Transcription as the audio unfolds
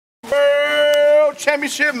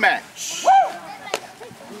Championship match.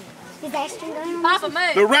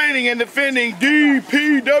 The reigning and defending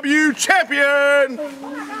DPW champion,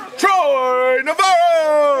 Troy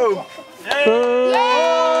Novaro. He's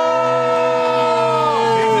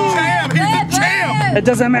the champ. He's the champ. It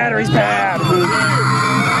doesn't matter. He's bad. I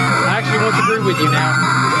actually won't agree with you now.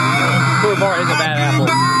 Novaro is a bad apple.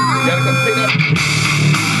 You gotta go pick up.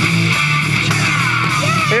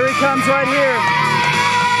 Here he comes right here.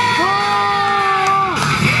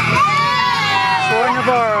 Troy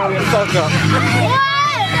Novaro.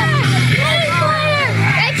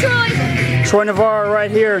 Troy Novaro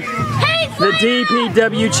right here. The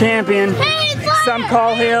DPW champion. Some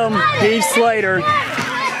call him Heath Slater.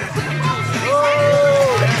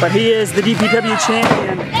 But he is the DPW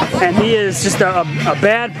champion, and he is just a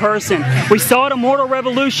bad person. We saw at Immortal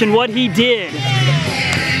Revolution what he did.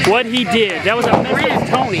 What he did. That was a friend,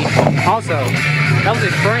 Tony, also. That was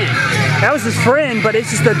his friend. That was his friend, but it's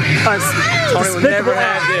just a Tony would never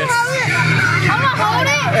have this. I'm gonna hold it.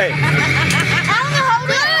 Hey. I'm gonna hold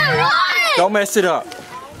it. Don't mess it up.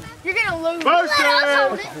 You're gonna lose.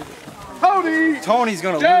 Versus Tony. Tony's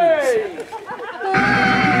gonna lose.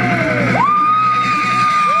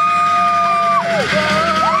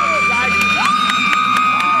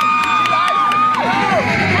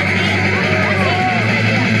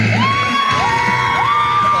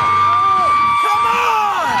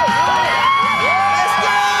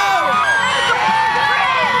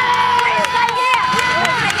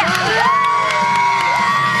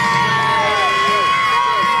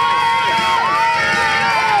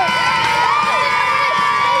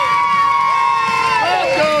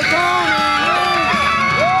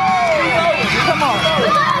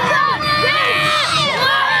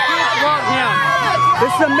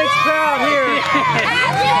 This is a mixed crowd here.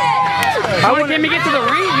 I want him to get to the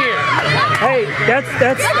ring here. Hey, that's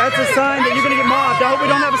a sign that you're gonna get mobbed. I hope we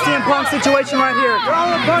don't have a CM Punk situation right here. We're all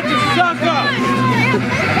a bunch of suckers.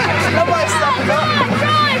 Nobody's sucking up.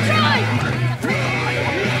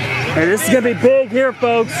 Hey, this is gonna be big here,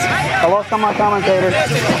 folks. I lost on my commentator.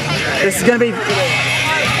 This is gonna be. Can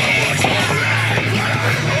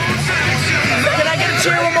I get a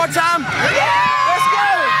cheer one more time? Let's go!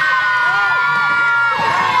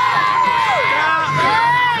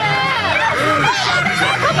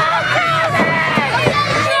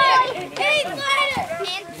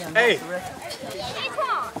 Hey,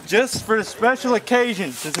 just for the special occasion,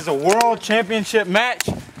 this is a world championship match.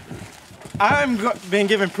 I'm being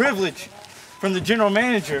given privilege from the general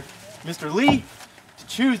manager, Mr. Lee, to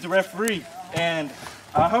choose the referee. And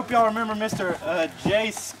I hope y'all remember Mr.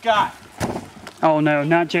 Jay Scott. Oh no,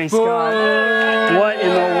 not Jay Scott. What in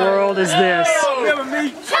the world is this? Remember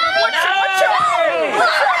me? I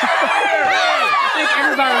think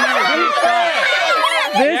everybody remembers Jay Scott.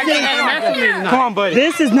 Come on, buddy.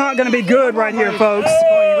 This is not going to be good right here, folks.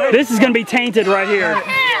 This is going to be tainted right here.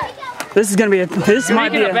 This is going to be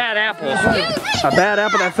might be a bad apple. A bad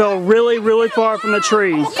apple that fell really, really far from the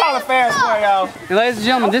tree. Call it fair play, y'all. Ladies and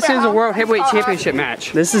gentlemen, this is a World Heavyweight Championship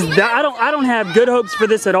match. This is I don't have good hopes for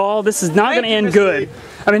this at all. This is not going to end good.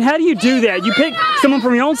 I mean, how do you do that? You pick someone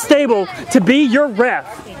from your own stable to be your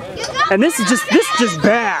ref. And this is just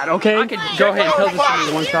bad, okay? I could go ahead and tell this is gonna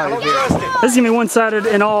be one-sided here. This is gonna be one-sided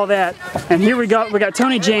and all that. And here we got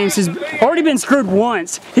Tony James, who's already been screwed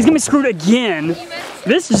once. He's gonna be screwed again.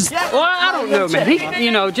 This is just, well, I don't know, man.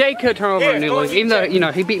 Jay could turn over a new leaf, even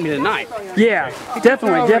though he beat me tonight. yeah,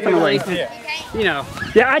 definitely. Yeah,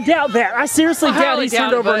 I doubt that. I seriously doubt he's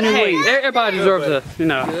turned over a new leaf. Everybody deserves a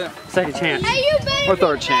second chance, or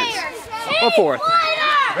third chance, or fourth.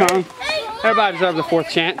 Everybody deserves a fourth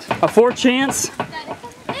chance. A fourth chance?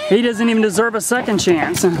 He doesn't even deserve a second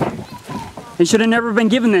chance. He should have never been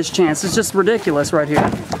given this chance. It's just ridiculous right here.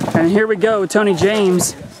 And here we go, Tony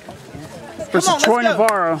James versus Troy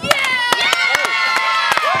Novaro.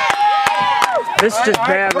 This is just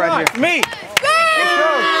bad right here. Me!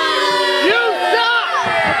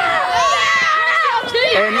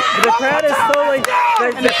 And the crowd is slowly,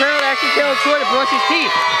 The crowd actually tells Troy to brush his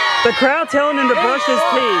teeth. the crowd telling him to brush his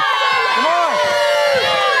teeth. Come on!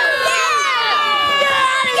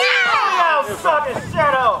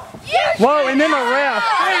 Whoa, and then the ref.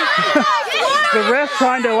 The ref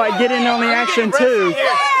trying to like get in on the action too.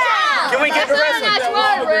 Can we get the wrestling?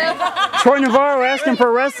 Troy Novaro asking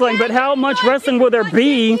for wrestling, but how much wrestling will there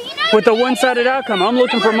be with a one-sided outcome? I'm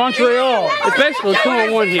looking for Montreal. It's basically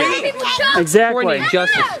 2-on-1 here. Exactly. Troy needs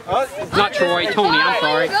justice. Not Troy, Tony, I'm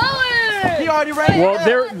sorry. Well,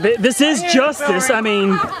 this is justice. I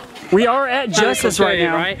mean, we are at justice right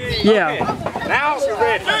now. Right? Yeah. Now we're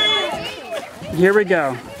ready. Here we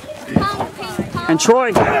go. And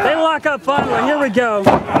Troy, they lockup finally. Here we go.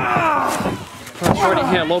 Shorty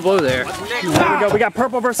hit a low blow there. Here we go. We got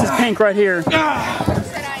purple versus pink right here.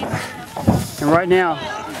 And right now,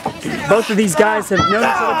 both of these guys have known each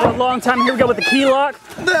other for a long time. Here we go with the key lock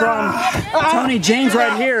from Tony James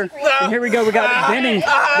right here. And here we go. We got bending.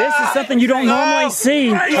 This is something you don't normally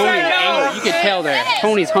see. Tony's angry. You can tell there.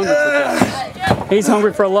 Tony's hungry for this. He's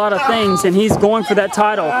hungry for a lot of things, and he's going for that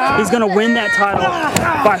title. He's going to win that title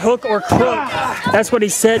by hook or crook. That's what he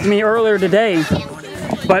said to me earlier today.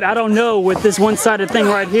 But I don't know with this one-sided thing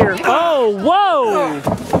right here. Oh, whoa!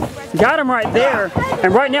 Got him right there.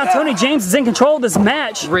 And right now, Tony James is in control of this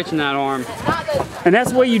match. Wrenching that arm. And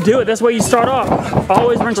that's the way you do it. That's the way you start off.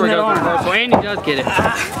 Always wrenching that arm. Reversal. And he does get it.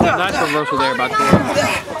 Nice reversal there by Corey.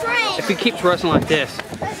 If he keeps wrestling like this,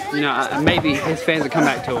 you know, maybe his fans will come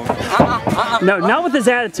back to him. No, not with his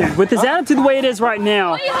attitude. With his attitude the way it is right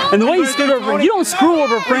now, and the way he stood over, you don't screw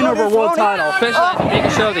over a friend over a world title. Especially to make a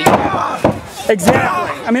show that you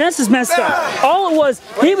Exactly. I mean, that's just messed up. All it was,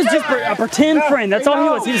 he was just a pretend friend. That's all he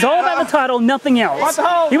was. He was all about the title, nothing else.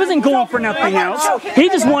 He wasn't going for nothing else. He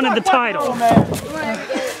just wanted the title. We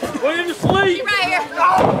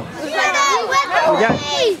got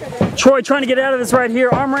Troy trying to get out of this right here.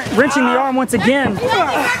 Arm wrenching the arm once again.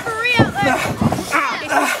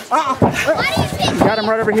 Got him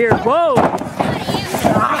right over here. Whoa.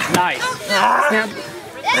 nice.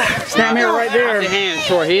 Snap mirror right there. The hand,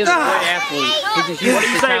 Troy. He is a great athlete. He just uses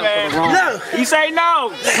his talent for the wrong. No. You say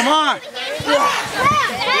no. Come on.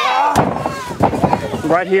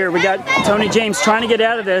 Right here, we got Tony James trying to get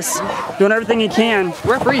out of this, doing everything he can.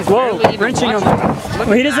 Referee's Whoa, wrenching him.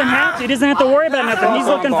 Well, he doesn't have to. He doesn't have to worry about nothing. He's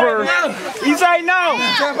looking for. You say no.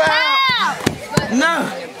 No.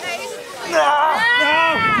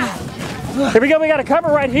 Here we go. We got a cover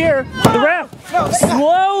right here. The ref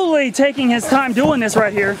slowly taking his time doing this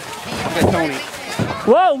right here. Tony.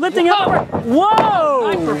 Whoa, lifting up.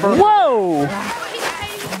 Whoa. Whoa.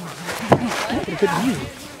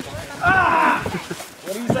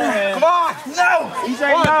 What do you say, man? Come on. No. You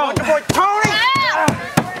say no. Tony.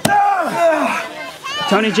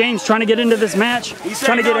 Tony James trying to get into this match. He's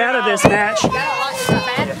trying to get out of this match. Get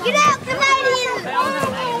out, Canadian!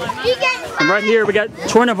 And right here we got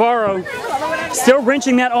Troy Novaro still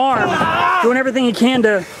wrenching that arm, doing everything he can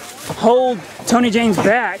to hold Tony James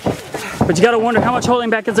back. But you got to wonder how much holding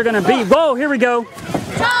back is there going to be. Whoa, here we go.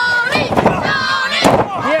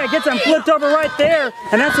 Yeah, gets him flipped over right there.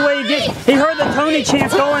 And that's the way he gets. He heard the Tony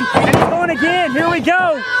chants going, and it's going again. Here we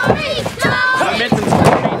go.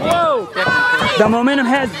 Whoa. The momentum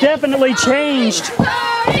has definitely changed.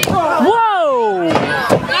 Whoa.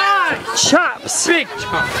 Chops. Big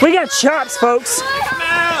chops. We got chops, folks.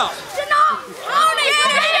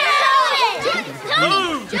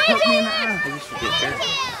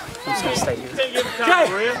 I'm just gonna stay here.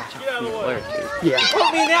 Yeah.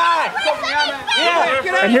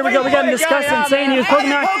 And here we go. We got him discussing, saying he was poking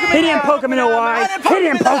him out. He didn't poke him in the eye. He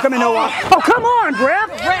didn't poke him in the eye. Oh, come on, Brad.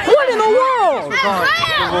 What in the world?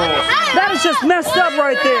 That is just messed up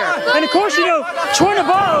right there. And of course, you know, Troy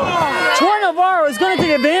Novaro is going to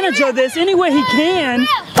take advantage of this any way he can.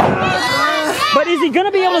 But is he going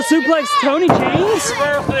to be able to suplex Tony James?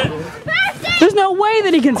 There's no way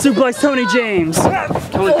that he can suplex Tony James.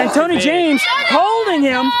 And Tony James holding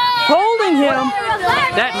him.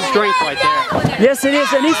 That's strength right there. Yes, it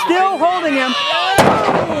is. And he's still holding him.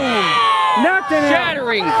 Knocked him out.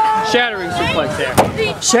 Shattering suplex there.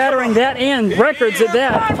 Shattering that and records at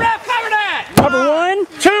that. Cover 1,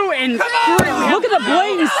 2, and 3. Look at the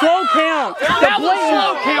blatant slow count.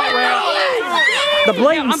 The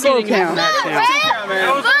blatant slow count.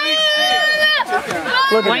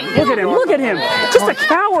 Look at him. Just a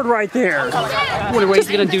coward right there. What are you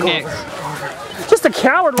going to do next? Just a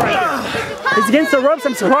coward right there. He's against the ropes.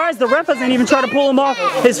 I'm surprised the ref doesn't even try to pull him off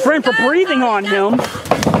his friend for breathing on him.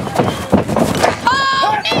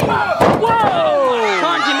 Whoa!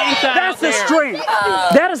 That's the strength.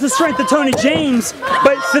 That is the strength of Tony James.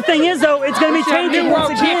 But the thing is, though, it's going to be changing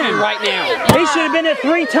once again. Right now. He should have been at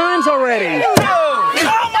 3 times already.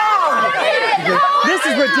 This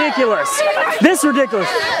is ridiculous. This is ridiculous.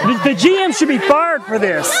 The GM should be fired for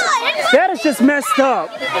this. That is just messed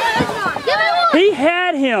up. He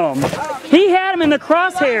had him. He had him in the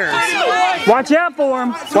crosshairs. Watch out for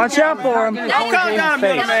him. Watch out for him.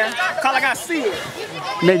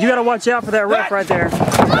 Man, you got to watch out for that ref right there.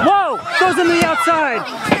 Whoa! Goes into the outside.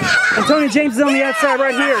 And Tony James is on the outside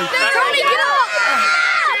right here.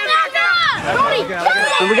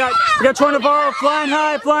 And we got Troy Novaro flying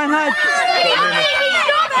high.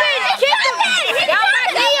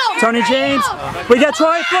 Tony James. We got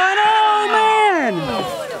Troy flying. Oh man!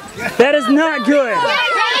 That is not good.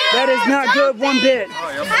 That is not good one bit.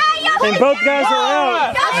 And both guys are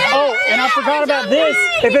out. Oh, and I forgot about this.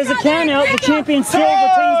 If there's a count out, the champion still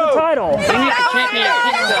retains the title. Even if the champion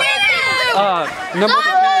keeps the number of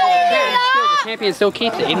the champion still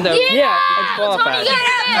keeps it, even though he's qualified.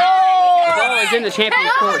 Ball is in the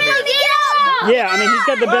champion's court here. Yeah, I mean, he's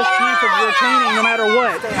got the best chance of retaining no matter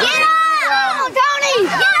what. Get up! Tony!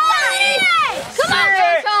 Come on,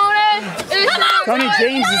 Tony! Tony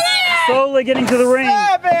James is slowly getting to the ring.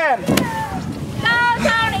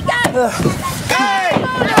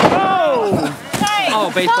 Oh,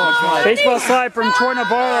 baseball slide. Baseball slide from Troy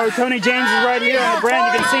Novaro. Tony James is right here on the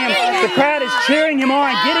brand. You can see him. The crowd is cheering him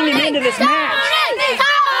on, getting him into this match.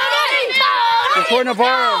 And Troy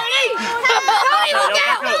Novaro.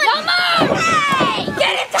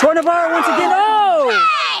 Troy Novaro once again. Oh!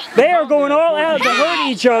 They are going all out to hurt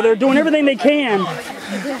each other, doing everything they can.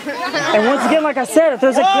 And once again, like I said, if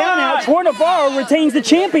there's a count out, Troy Novaro retains the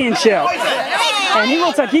championship. And he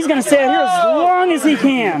looks like he's going to stay out here as long as he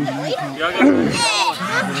can.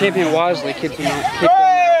 Champion wisely kicked him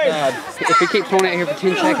outside. If he keeps going out here for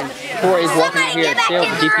 10 seconds, Troy is walking out here still the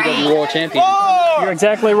DPW World Champion. You're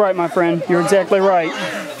exactly right, my friend. You're exactly right.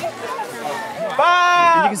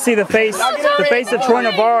 And you can see the face of Troy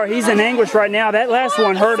Novaro. He's in anguish right now. That last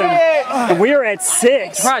one hurt him. And we are at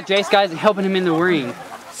 6. Right, Jace, guys, helping him in the ring.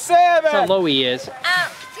 7. That's how low he is.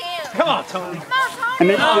 Come on, Tony. And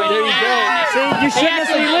then, there you go. See, you shouldn't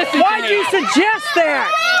have. Why did you suggest that?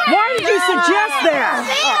 Why did you suggest that?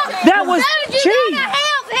 That was cheap.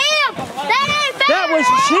 That was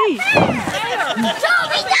cheap.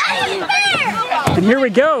 And here we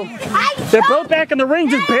go. They're both back in the ring,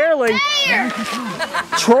 just barely.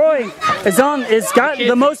 Troy is got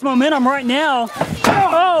the most momentum right now.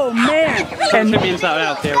 Oh man! And him inside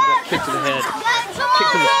out there with a kick to the head, kick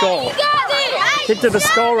to the skull, kick to the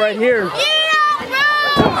skull right here.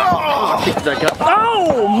 Kick to the gut.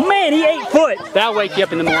 Oh man, he 8 foot. That'll wake you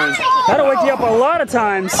up in the morning. That'll wake you up a lot of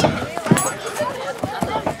times.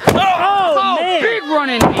 Oh man! Big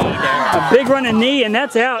running knee there. A big running knee, and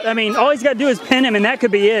that's out. I mean, all he's got to do is pin him, and that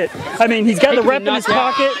could be it. I mean, he's got the rep in his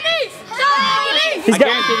pocket. I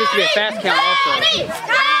guarantee this to be a fast count also.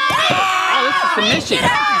 Oh, this is submission.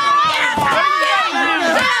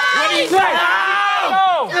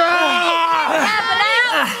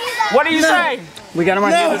 What do you say? We got him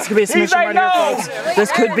right here. This could be a submission right here, folks.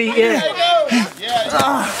 This could be it.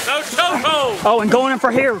 Oh, and going in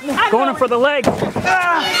for here. Going in for the leg.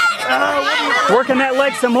 Working that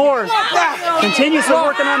leg some more. Continuously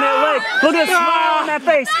working on that leg. Look at the smile on that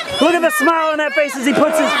face. Look at the smile on that face as he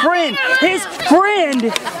puts his friend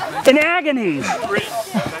in agony.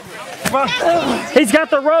 He's got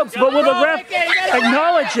the ropes, but will the ref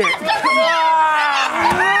acknowledge it?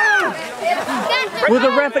 Will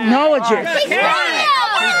the ref acknowledge it?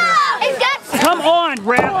 Come on,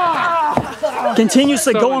 ref.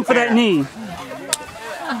 Continuously going for that knee.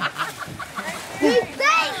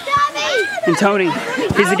 And Tony,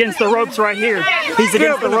 he's against the ropes right here. He's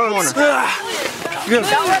against the ropes.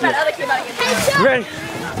 Ready?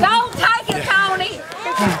 Don't take it, Tony.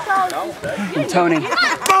 And Tony,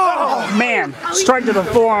 oh man, strike to the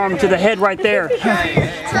forearm, to the head right there.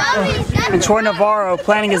 And Troy Novaro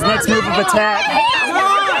planning his next move of attack.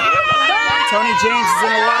 Tony James is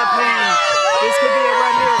in a lot of pain. This could be it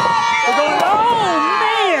right here. We're going, oh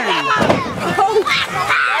man!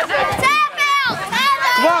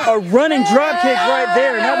 A running drop kick right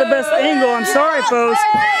there. Not the best angle, I'm sorry folks,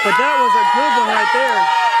 but that was a good one right there.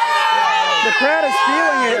 The crowd is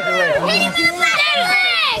feeling it.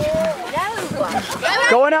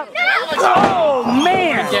 Going up. Oh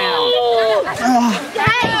man!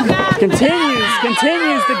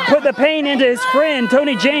 Continues to put the pain into his friend,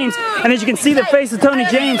 Tony James. And as you can see the face of Tony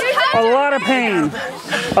James, a lot of pain.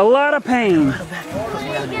 A lot of pain.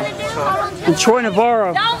 And Troy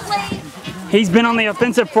Novaro, he's been on the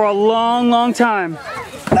offensive for a long, long time.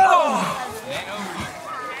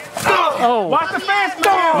 Oh,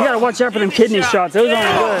 you gotta watch out for them kidney shots. Those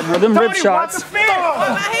aren't good. Or them rib shots.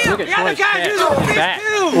 Look at Troy's chest. Back.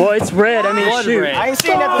 Well, it's red. I mean, Blood shoot. red.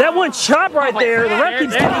 That one chop right there. The ref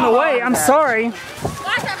keeps getting in the way. I'm sorry.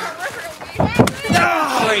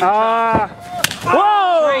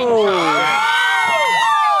 Whoa!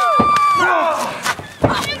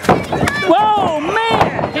 Whoa,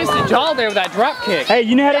 man! Hits the jaw there with that drop kick. Hey,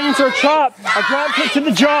 you know how to answer a chop. A drop kick to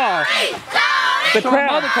the jaw. The My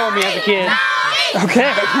crowd. mother told me as a kid.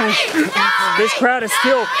 Okay. This crowd is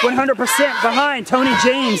still 100% behind Tony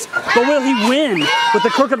James. But will he win with the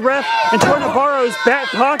crooked ref in Troy Navaro's back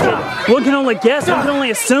pocket? One can only guess, one can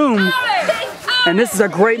only assume. And this is a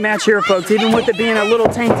great match here, folks, even with it being a little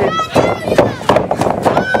tainted.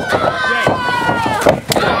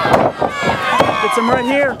 him right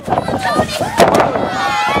here.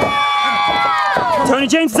 Tony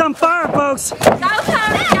James is on fire, folks. Go,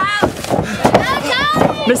 Tony, go.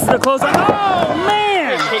 Misses the clothesline. Oh,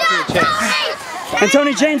 man! Kick to the chest. And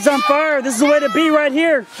Tony James is on fire. This is the way to be right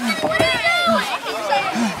here.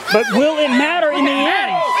 But will it matter in the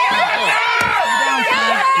end?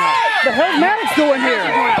 The hell's Maddox doing here?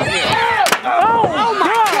 Oh,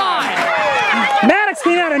 my God! Maddox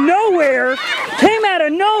came out of nowhere.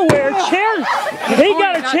 Chair. He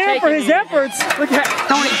got a chair for his efforts. Look at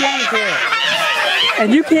Tony James here.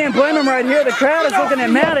 And you can't blame him right here. The crowd is looking at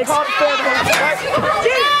Maddox.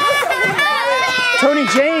 Tony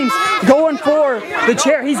James going for the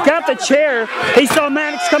chair. He's got the chair. He saw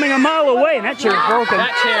Maddox coming a mile away, and that chair is broken.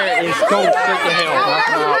 That chair is going straight to hell.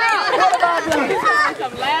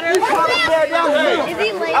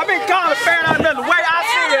 I've been calling it fair and the way I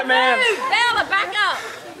see it, man. Bella, back up.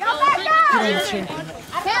 Go back up.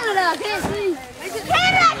 Canada, can't see.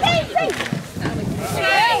 Canada, can't see.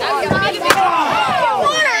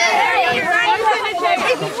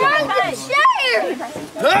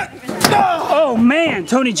 Oh man,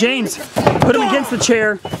 Tony James put him against the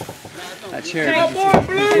chair. That chair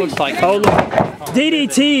looks like. Oh look,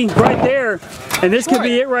 DDT right there, and this could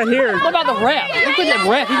be it right here. What about the ref? Look at that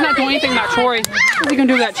ref. He's not doing anything about Troy. What's he gonna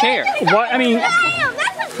do with that chair? What? I mean,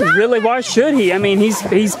 really, why should he? I mean,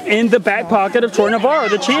 he's in the back pocket of Troy Novaro,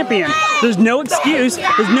 the champion. There's no excuse.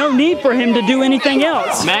 There's no need for him to do anything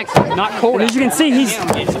else. Max, not cold. And as you can see, he's.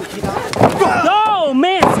 Oh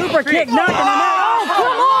man, super kick knocking him out. Oh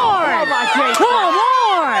come on! Come on!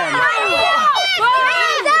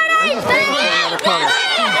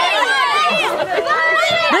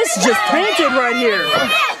 This is just tainted right here. I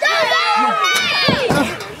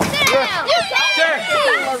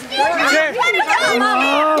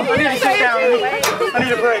need to sit down. I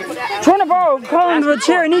need a break. Troy Novaro calling to the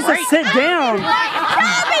chair. He needs to sit down.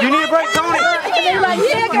 You need a break, Tony? You want a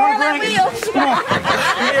break? Come on. You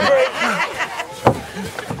need a break.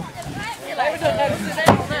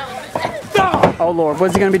 Oh Lord,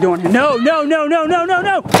 what's he gonna be doing? No! No! No! No! No! No!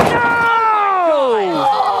 No!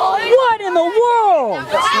 What in the world?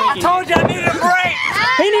 I told you I needed a break.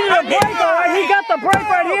 He needed a break, all right. He got the break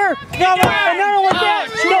right here. And not only that,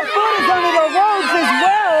 the foot is under the ropes as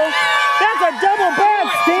well. That's a double bad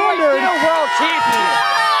standard. World champion.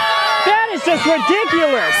 That is just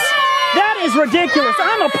ridiculous. That is ridiculous.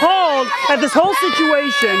 I'm appalled at this whole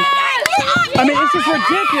situation. I mean, it's just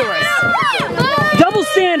ridiculous. Double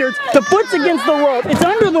standards. The foot's against the rope. It's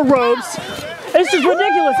under the ropes. It's just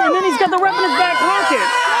ridiculous. And then he's got the ref in his back pocket.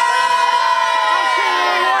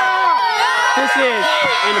 This is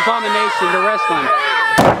an abomination to wrestling.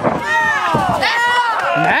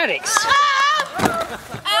 Maddox.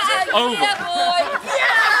 Over.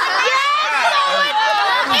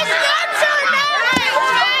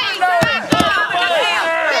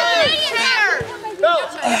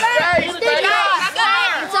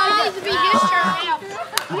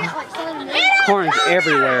 Corns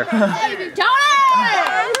everywhere.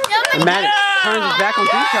 And Maddox turns his back on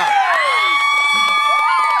D-Shot.